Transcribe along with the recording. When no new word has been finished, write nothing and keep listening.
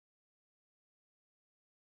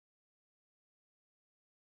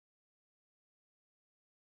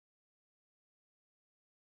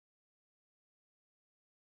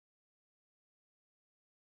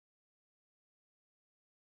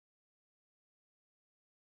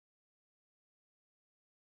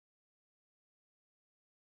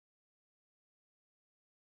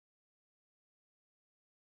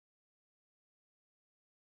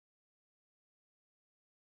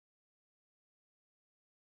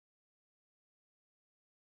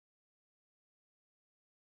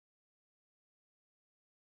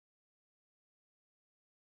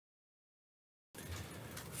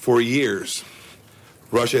For years,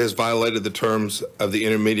 Russia has violated the terms of the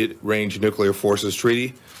Intermediate Range Nuclear Forces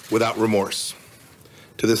Treaty without remorse.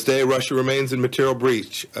 To this day, Russia remains in material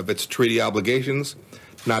breach of its treaty obligations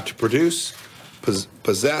not to produce,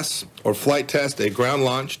 possess, or flight test a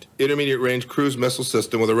ground-launched intermediate-range cruise missile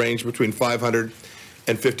system with a range between 500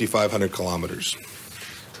 and 5,500 kilometers.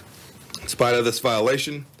 In spite of this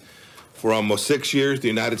violation, for almost 6 years, the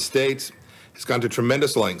United States has gone to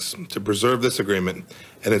tremendous lengths to preserve this agreement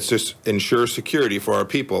and ensure security for our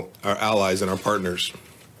people, our allies, and our partners.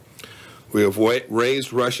 We have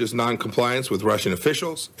raised Russia's noncompliance with Russian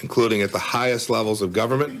officials, including at the highest levels of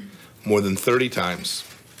government, more than 30 times.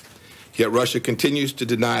 Yet Russia continues to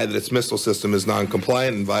deny that its missile system is noncompliant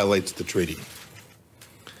and violates the treaty.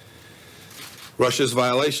 Russia's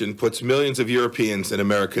violation puts millions of Europeans and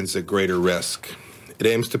Americans at greater risk. It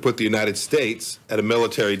aims to put the United States at a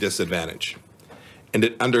military disadvantage, and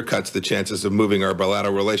it undercuts the chances of moving our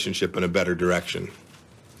bilateral relationship in a better direction.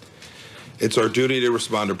 It's our duty to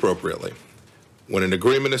respond appropriately. When an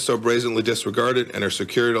agreement is so brazenly disregarded and our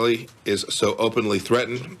security is so openly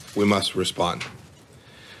threatened, we must respond.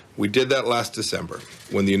 We did that last December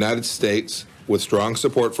when the United States, with strong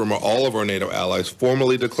support from all of our NATO allies,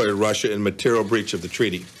 formally declared Russia in material breach of the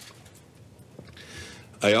treaty.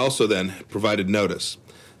 I also then provided notice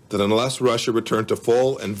that unless Russia returned to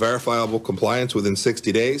full and verifiable compliance within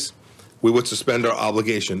 60 days, we would suspend our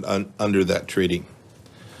obligation under that treaty.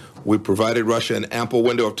 We provided Russia an ample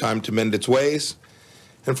window of time to mend its ways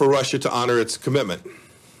and for Russia to honor its commitment.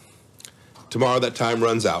 Tomorrow that time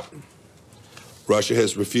runs out. Russia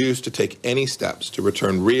has refused to take any steps to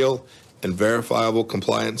return real and verifiable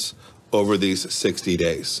compliance over these 60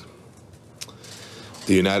 days.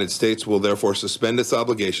 The United States will therefore suspend its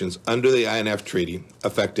obligations under the INF Treaty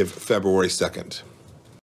effective February 2nd.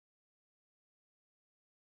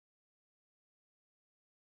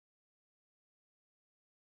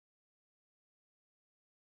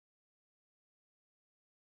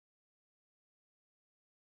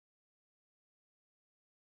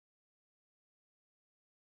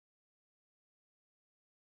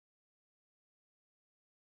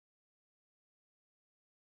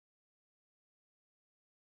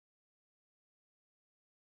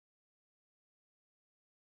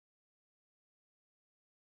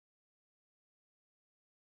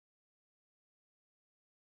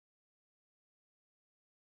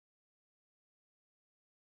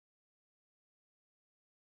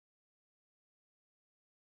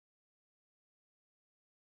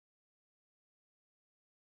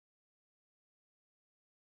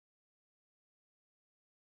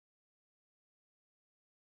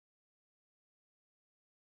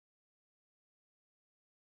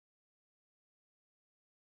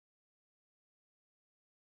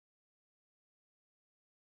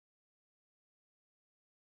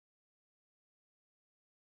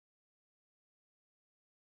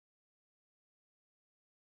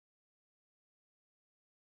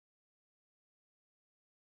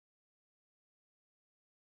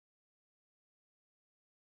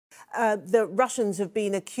 The Russians have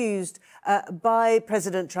been accused by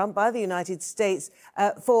President Trump, by the United States,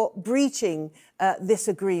 for breaching this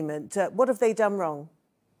agreement. What have they done wrong?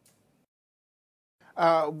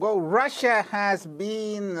 Well, Russia has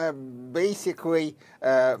been basically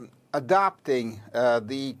adopting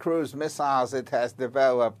the cruise missiles it has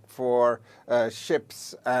developed for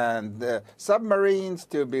ships and submarines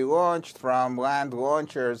to be launched from land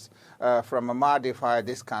launchers from a modified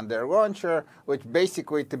Iskander launcher, which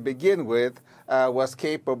basically to begin with was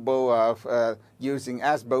capable of using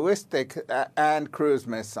as ballistic and cruise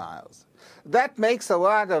missiles. That makes a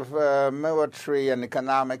lot of military and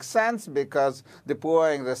economic sense because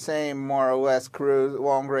deploying the same more or less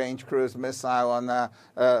long-range cruise missile on a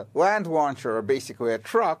land launcher, or basically a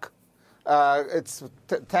truck, it's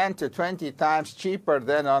 10 to 20 times cheaper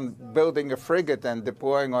than on building a frigate and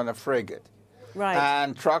deploying on a frigate. Right.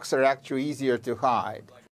 And trucks are actually easier to hide.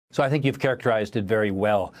 So I think you've characterized it very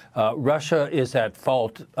well. Russia is at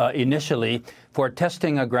fault initially for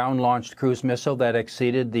testing a ground-launched cruise missile that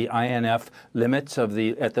exceeded the INF limits of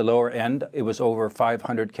at the lower end. It was over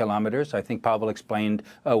 500 kilometers. I think Pavel explained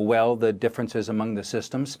well the differences among the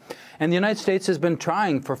systems. And the United States has been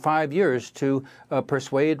trying for 5 years to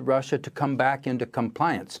persuade Russia to come back into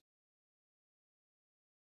compliance.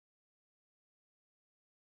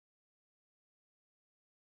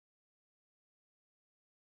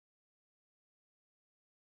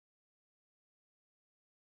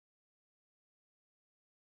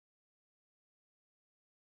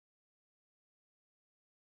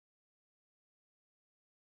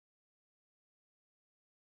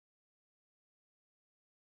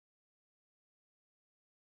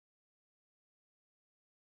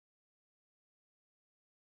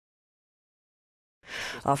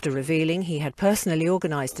 After revealing he had personally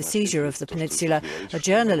organized the seizure of the peninsula, a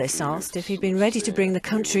journalist asked if he'd been ready to bring the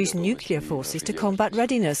country's nuclear forces to combat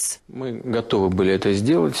readiness. We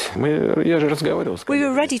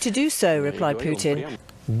were ready to do so, replied Putin.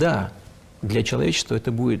 Да, для человечества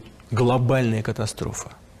это будет глобальная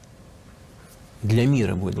катастрофа. Для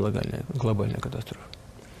мира будет глобальная катастрофа.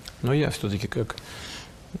 Но я все-таки как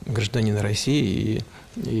гражданин России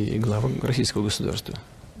и глава российского государства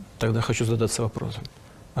тогда хочу задаться вопросом,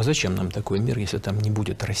 а зачем нам такой мир, если там не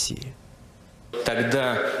будет России?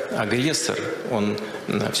 Тогда агрессор, он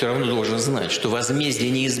все равно должен знать, что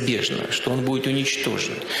возмездие неизбежно, что он будет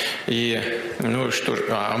уничтожен. И,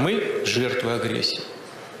 а мы жертвы агрессии.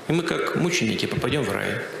 И мы как мученики попадем в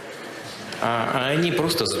рай, а они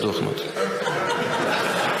просто сдохнут.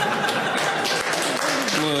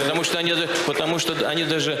 Потому что они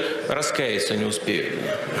даже раскаяться не успеют.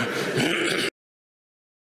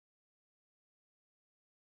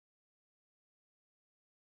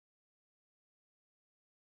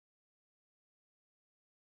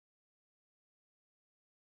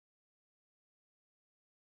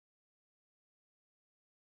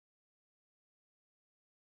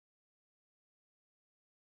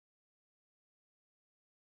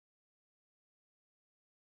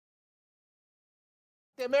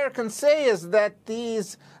 The Americans say is that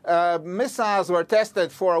these missiles were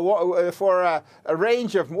tested for a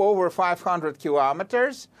range of over 500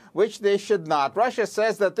 kilometers, which they should not. Russia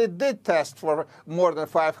says that it did test for more than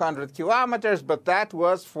 500 kilometers, but that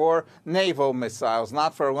was for naval missiles,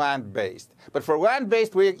 not for land-based. But for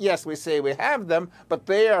land-based, yes, we say we have them, but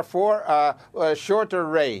they are for a shorter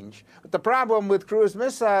range. But the problem with cruise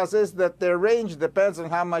missiles is that their range depends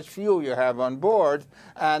on how much fuel you have on board,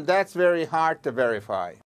 and that's very hard to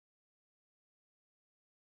verify.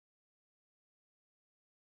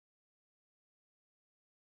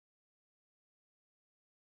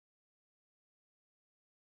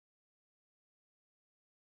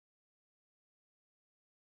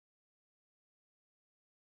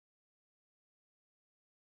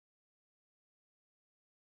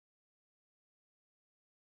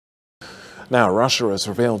 Now, Russia has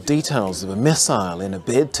revealed details of a missile in a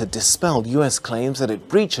bid to dispel US claims that it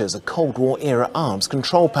breaches a Cold War-era arms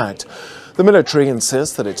control pact. The military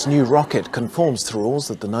insists that its new rocket conforms to rules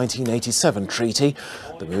of the 1987 treaty.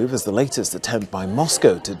 The move is the latest attempt by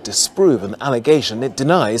Moscow to disprove an allegation it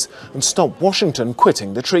denies and stop Washington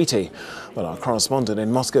quitting the treaty. But our correspondent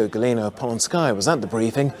in Moscow, Galina Polonskaya, was at the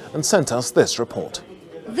briefing and sent us this report.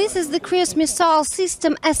 This is the cruise missile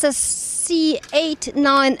system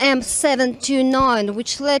SSC-89M729,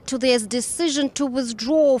 which led to the decision to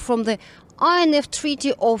withdraw from the INF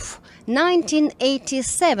Treaty of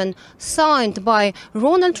 1987, signed by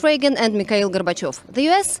Ronald Reagan and Mikhail Gorbachev. The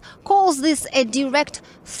US calls this a direct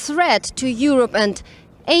threat to Europe and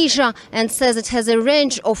Asia and says it has a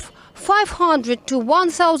range of 500 to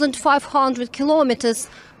 1,500 kilometers,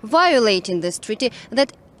 violating this treaty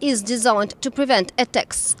that is designed to prevent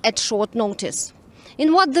attacks at short notice.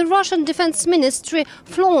 In what the Russian Defense Ministry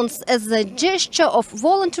flaunts as a gesture of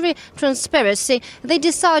voluntary transparency, they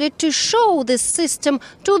decided to show this system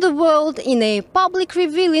to the world in a public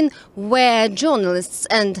revealing where journalists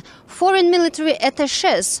and foreign military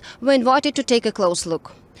attachés were invited to take a close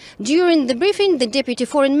look. During the briefing, the Deputy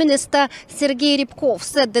Foreign Minister Sergei Rybkov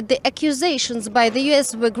said that the accusations by the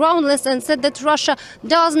US were groundless and said that Russia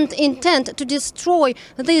doesn't intend to destroy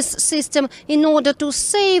this system in order to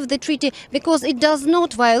save the treaty because it does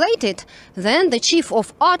not violate it. Then the Chief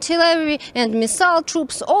of Artillery and Missile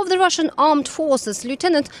Troops of the Russian Armed Forces,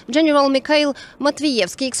 Lieutenant General Mikhail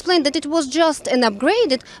Matveyevsky, explained that it was just an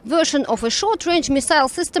upgraded version of a short-range missile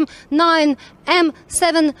system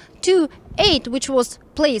 9M728, which was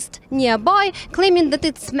placed nearby, claiming that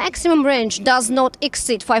its maximum range does not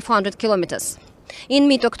exceed 500 kilometers. In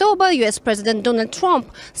mid-October, US President Donald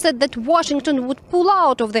Trump said that Washington would pull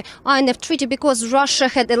out of the INF Treaty because Russia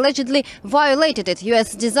had allegedly violated it.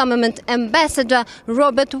 US Disarmament Ambassador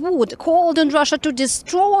Robert Wood called on Russia to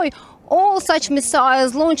destroy all such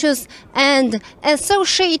missiles, launchers and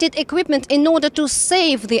associated equipment in order to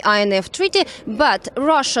save the INF Treaty, but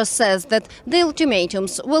Russia says that the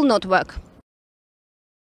ultimatums will not work.